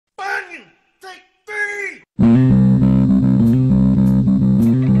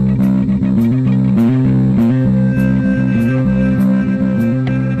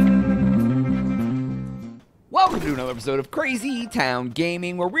of Crazy Town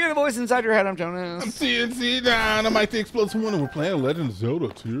Gaming, where we're the voice inside your head. I'm Jonas. I'm CNC down. I'm the Explosive One, and we're playing Legend of Zelda: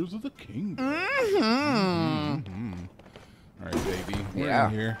 Tears of the Kingdom. All right, baby. We're in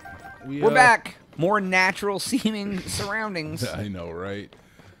here. We're back. More natural seeming surroundings. I know, right?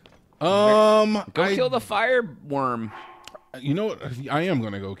 Go kill the fire worm. You know what? I am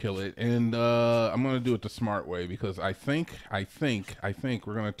gonna go kill it, and I'm gonna do it the smart way because I think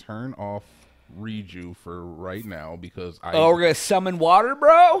we're gonna turn off Reju for right now because we're gonna summon water,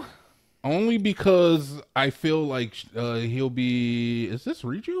 bro. Only because I feel like he'll be. Is this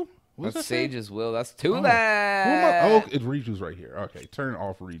Reju? That's Sage's will. That's too Oh, bad. it's Reju's right here. Okay, turn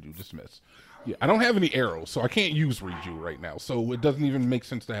off Reju. Dismiss. Yeah, I don't have any arrows, so I can't use Reju right now. So it doesn't even make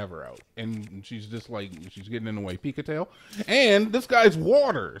sense to have her out. And she's just like, she's getting in the way. Pika-tail. And this guy's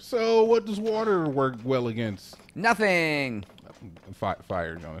water. So what does water work well against? Nothing.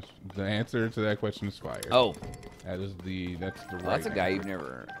 Fire, Jonas. The answer to that question is fire. Oh. That's the right That's a guy answer. you've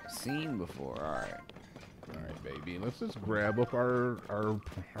never seen before. All right. All right, baby. Let's just grab up our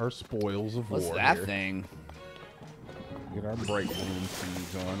spoils of war. What's that here. thing? Get our bright bloom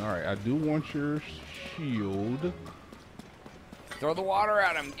seeds on. All right, I do want your shield. Throw the water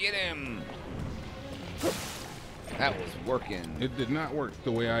at him. Get him. That was working. It did not work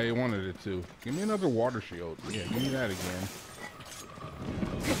the way I wanted it to. Give me another water shield. Yeah, give me that again.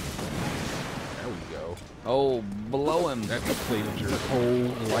 There we go. Oh, blow him. That depleted your whole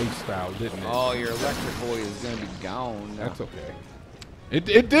lifestyle, didn't it? Oh, your electric boy is going to be gone. That's okay. It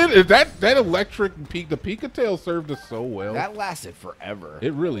did. That electric peak, the Pika-tail served us so well. That lasted forever.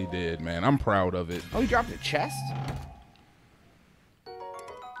 It really did, man. I'm proud of it. Oh, he dropped a chest?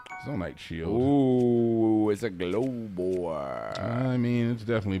 Zonite shield. Ooh, it's a glow boy. I mean, it's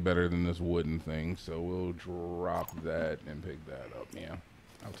definitely better than this wooden thing, so we'll drop that and pick that up. Yeah,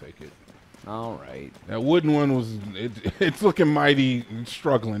 I'll take it. All right. That wooden one was, it's looking mighty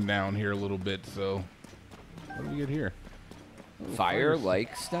struggling down here a little bit, so what do we get here? Fire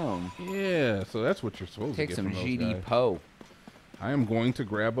like stone. Yeah, so that's what you're supposed Take to get some from those GD guys. Poe. I am going to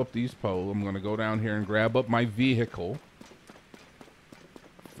grab up these Poe. I'm going to go down here and grab up my vehicle.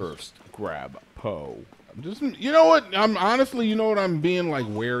 First, grab Poe. Just, you know what? I'm honestly, you know what I'm being like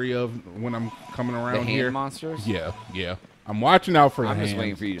wary of when I'm coming around The hand here? monsters? Yeah, yeah. I'm watching out for the I'm just hands.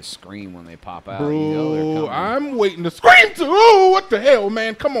 waiting for you to scream when they pop out. Bro, You know they're coming. I'm waiting to scream too. Ooh, what the hell,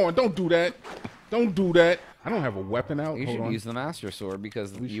 man? Come on, don't do that. Don't do that. I don't have a weapon out. You Hold should on. use the Master Sword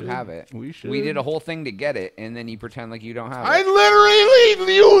because you should. have it. We should. We did a whole thing to get it, and then you pretend like you don't have I it.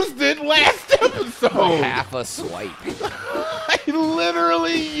 literally used it last episode. Half a swipe. I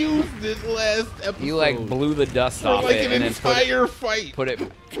literally used it last episode. You like blew the dust for off like it an and then entire fight. put it.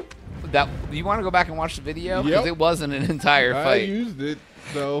 That you want to go back and watch the video because Yep. it wasn't an entire I fight. used it,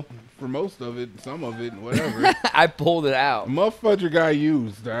 so for most of it, some of it, whatever. I pulled it out, Motherfucker guy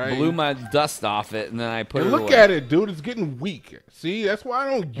used, all right? blew my dust off it, and then I put And it look away. at it, dude. It's getting weak. See, that's why I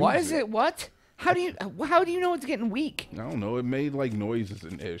don't use it. Why is it? What? How do you know it's getting weak? I don't know. It made like noises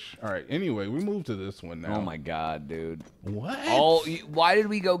and ish. All right. Anyway, we move to this one now. Oh my god, dude! What? Why did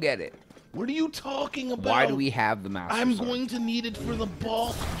we go get it? What are you talking about? Why do we have the Master I'm Sword? going to need it for the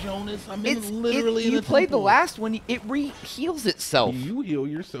boss, Jonas. I'm It's literally in you the played the temple. last one. It heals itself. You heal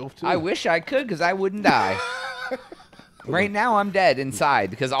yourself too. I wish I could because I wouldn't die. Right now I'm dead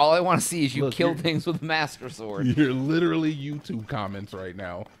inside because all I want to see is you Look, kill you're- things with a Master Sword. You're literally YouTube comments right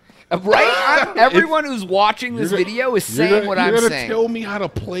now. Right? Everyone who's watching this video is saying what I'm You're saying. gonna tell me how to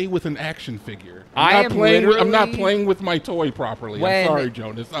play with an action figure. I am I'm not literally- playing with my toy properly. When I'm sorry,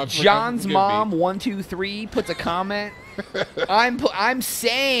 Jonas. John's forgive me. mom 123 puts a comment. I'm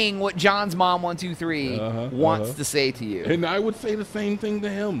saying what John's mom 123 wants to say to you. And I would say the same thing to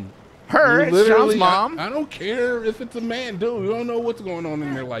him. Her, You it's John's literally- mom. I don't care if it's a man, dude. You don't know what's going on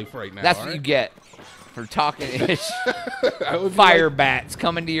in their life right now. That's all what you right? get for talking ish. I would be Fire like- bats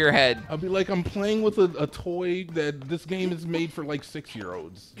coming to your head. I'll be like, I'm playing with a toy that this game is made for like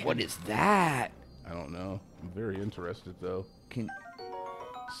 6-year-olds. What is that? I don't know. I'm very interested though. Can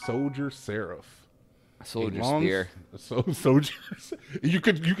Soldier Seraph. soldier A long- spear? Soldiers. You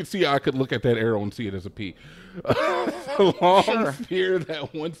could see I could look at that arrow and see it as a P. A long Sure. spear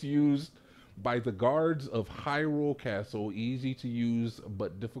that once used by the guards of Hyrule Castle, easy to use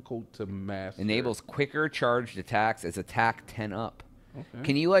but difficult to master. Enables quicker charged attacks as attack 10 up. Okay.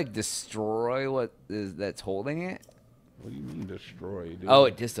 Can you like destroy what is that's holding it? What do you mean destroy, dude? Oh,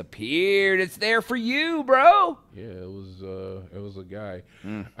 it disappeared. It's there for you, bro. Yeah, it was a guy.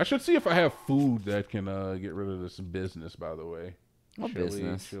 I should see if I have food that can get rid of this business. By the way, What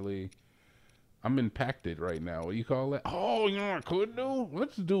business? Chili. I'm impacted right now. What do you call that? Oh, you know what I could do?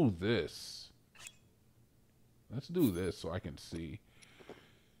 Let's do this. Let's do this so I can see.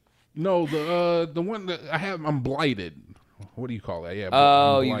 No, the one that I have, I'm blighted. What do you call that? Yeah.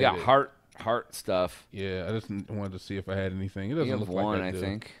 Oh, you got heart stuff. Yeah, I just wanted to see if I had anything. It doesn't look like I do. I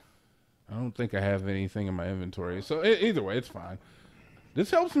think. I don't think I have anything in my inventory. So either way, it's fine.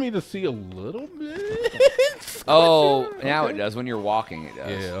 This helps me to see a little bit. Oh, now it does. When you're walking, it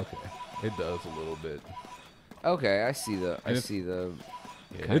does. Yeah, okay. It does a little bit. Okay, I see the.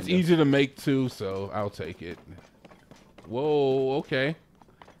 Yeah, it's easy to make too, so I'll take it. Whoa, okay.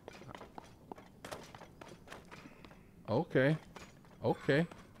 Okay. Okay.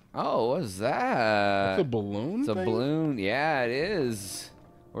 Oh, what's that? It's a balloon. It's a balloon. Yeah, it is.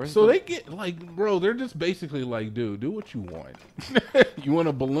 So they get like, bro, they're just basically like, dude, do what you want. You want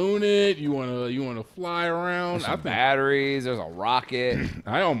to balloon it? You want to fly around? There's some batteries. There's a rocket.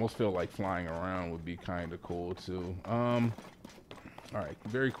 I almost feel like flying around would be kind of cool too. All right,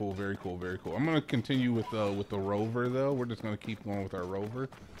 very cool, very cool, very cool. I'm gonna continue with the rover though. We're just gonna keep going with our rover.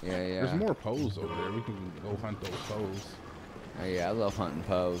 Yeah, yeah. There's more Poes over there. We can go hunt those Poes. Oh yeah, I love hunting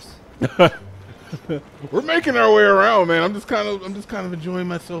Poes. We're making our way around, man. I'm just kind of enjoying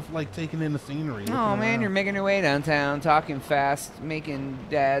myself, like taking in the scenery. Oh man, you're making your way downtown, talking fast, making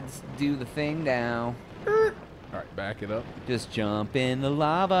dads do the thing now. All right, back it up. Just jump in the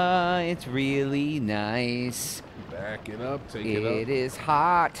lava. It's really nice. Back it up. Take it up. It is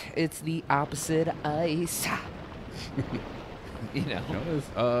hot. It's the opposite of ice. You know.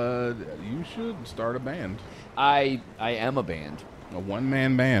 Jonas, you should start a band. I am a band. A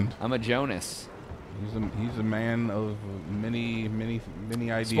one-man band. I'm a Jonas. He's a man of many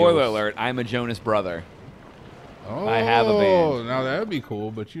ideas. Spoiler alert, I'm a Jonas brother. Oh, I have a band. Now that would be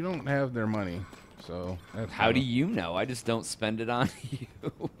cool, but you don't have their money. So that's how do you know? I just don't spend it on you.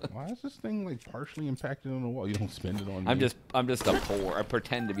 Why is this thing like partially impacted on the wall? You don't spend it on me. I'm just a poor. I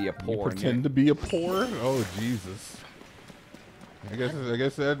pretend to be a poor. You pretend to be a poor? Oh Jesus. I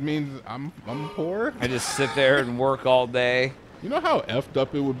guess that means I'm poor. I just sit there and work all day. You know how effed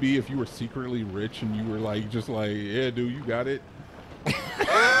up it would be if you were secretly rich and you were like, just like, yeah, dude, you got it.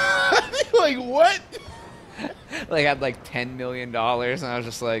 Like what? Like I had like $10 million, and I was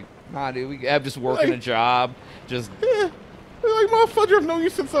just like, nah, dude, I'm just working a job, just. Yeah. Like, motherfucker, I've known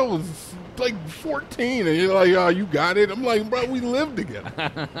you since I was like 14, and you're like, oh, you got it. I'm like, bro, we live together.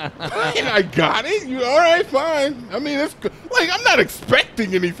 And I got it. You all right? Fine. I mean, it's like I'm not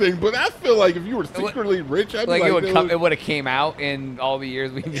expecting anything, but I feel like if you were secretly rich, I'd like be like, it would have came out in all the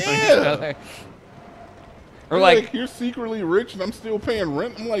years we've known each other. Or like you're secretly rich and I'm still paying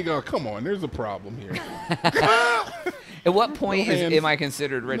rent. I'm like, oh, come on, there's a problem here. At what point am I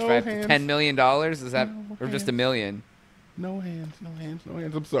considered rich? If I have $10 million, is that or just $1 million? No hands.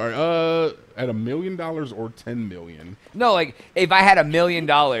 I'm sorry. At $1 million or 10 million? No, like if I had $1 million,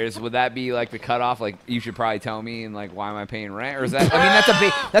 would that be like the cutoff? Like you should probably tell me, and like why am I paying rent? Or is that? I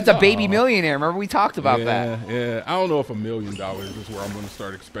mean, that's a baby millionaire. Remember we talked about that. Yeah. I don't know if $1 million is where I'm going to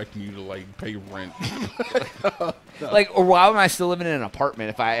start expecting you to like pay rent. Like, or why am I still living in an apartment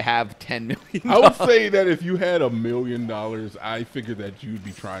if I have $10 million? I would say that if you had $1 million, I figured that you'd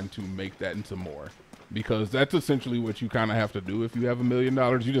be trying to make that into more. Because that's essentially what you kind of have to do if you have $1 million.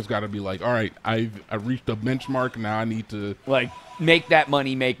 You just got to be like, all right, I reached a benchmark. Now I need to like make that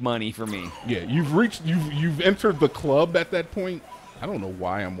money make money for me. Yeah, you've entered the club at that point. I don't know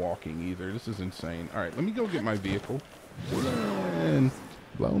why I'm walking either. This is insane. All right, let me go get my vehicle. And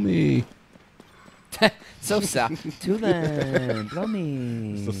blow me. So soft. Too bad. Blow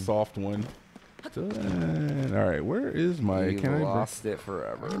me. It's a soft one. All right, where is my? You lost it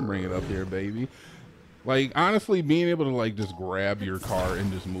forever. I can bring it up here, baby. Like, honestly, being able to, like, just grab your car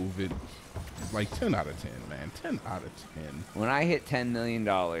and just move it, like, 10 out of 10, man. 10 out of 10. When I hit $10 million,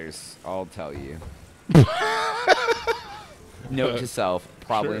 I'll tell you. Note to self,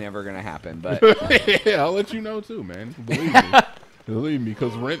 probably never going to happen, but... Yeah, I'll let you know, too, man. Believe me. Believe me,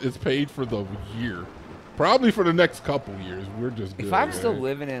 because rent is paid for the year. Probably for the next couple years. We're just good. If I'm still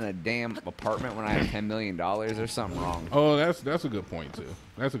living in a damn apartment when I have $10 million, there's something wrong. Oh, that's a good point too.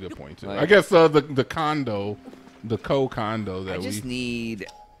 That's a good point too. Like, I guess the condo, the co-condo that I just need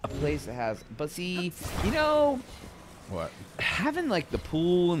a place that has. But see, you know, what? Having like the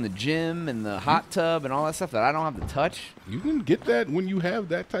pool and the gym and the hot tub and all that stuff that I don't have to touch. You can get that when you have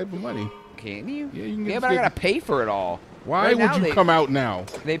that type of money. Can you? Yeah, you can. Yeah, but I gotta pay for it all. Why would you come out now?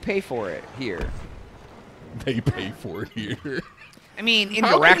 They pay for it here. They pay for it here. I mean,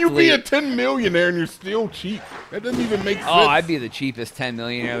 indirectly. How can you be a 10 millionaire and you're still cheap? That doesn't even make sense. Oh, I'd be the cheapest 10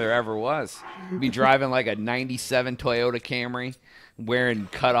 millionaire there ever was. Be driving like a 97 Toyota Camry, wearing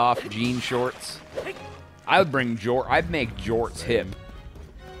cut-off jean shorts. I would bring I'd make jorts hip.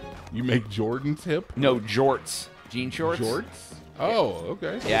 You make Jordan's hip? No, jorts. Jean shorts? Jorts? Oh,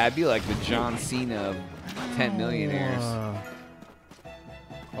 okay. Yeah, I'd be like the John Cena of 10 millionaires.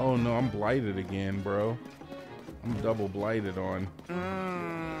 Oh, no, I'm blighted again, bro. I'm double blighted on.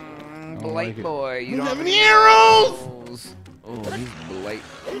 Blight boy. You don't have any arrows! Oh, he's blight.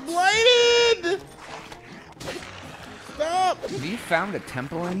 I'm blighted! Stop! Have you found a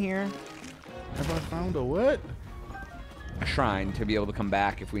temple in here? Have I found a what? A shrine to be able to come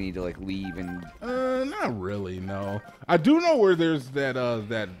back if we need to like leave and. Not really. No, I do know where there's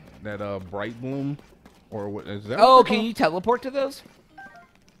that bright bloom, or what is that? Oh, can you teleport to those?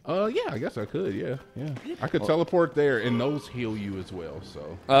 Yeah, I guess I could. Yeah. I could teleport there, and those heal you as well.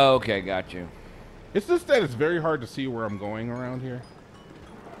 So. Oh, okay, got you. It's just that it's very hard to see where I'm going around here.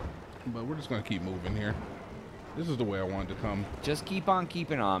 But we're just gonna keep moving here. This is the way I wanted to come. Just keep on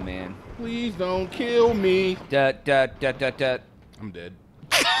keeping on, man. Please don't kill me. I'm dead.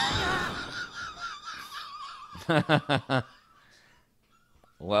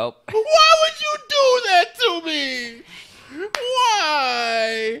 Well. Why would you do that to me?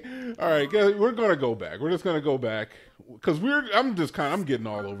 Why? All right, guys, we're gonna go back. We're just gonna go back because I'm getting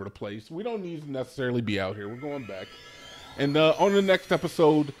all over the place. We don't need to necessarily be out here. We're going back. And on the next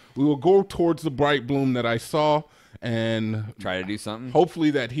episode, we will go towards the bright bloom that I saw and try to do something.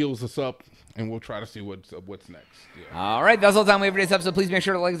 Hopefully that heals us up, and we'll try to see what's next. Yeah. All right, that's all the time we have for today's episode. Please make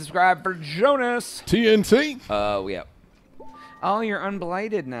sure to like and subscribe for Jonas. TNT. Yeah. Oh, you're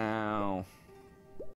unblighted now.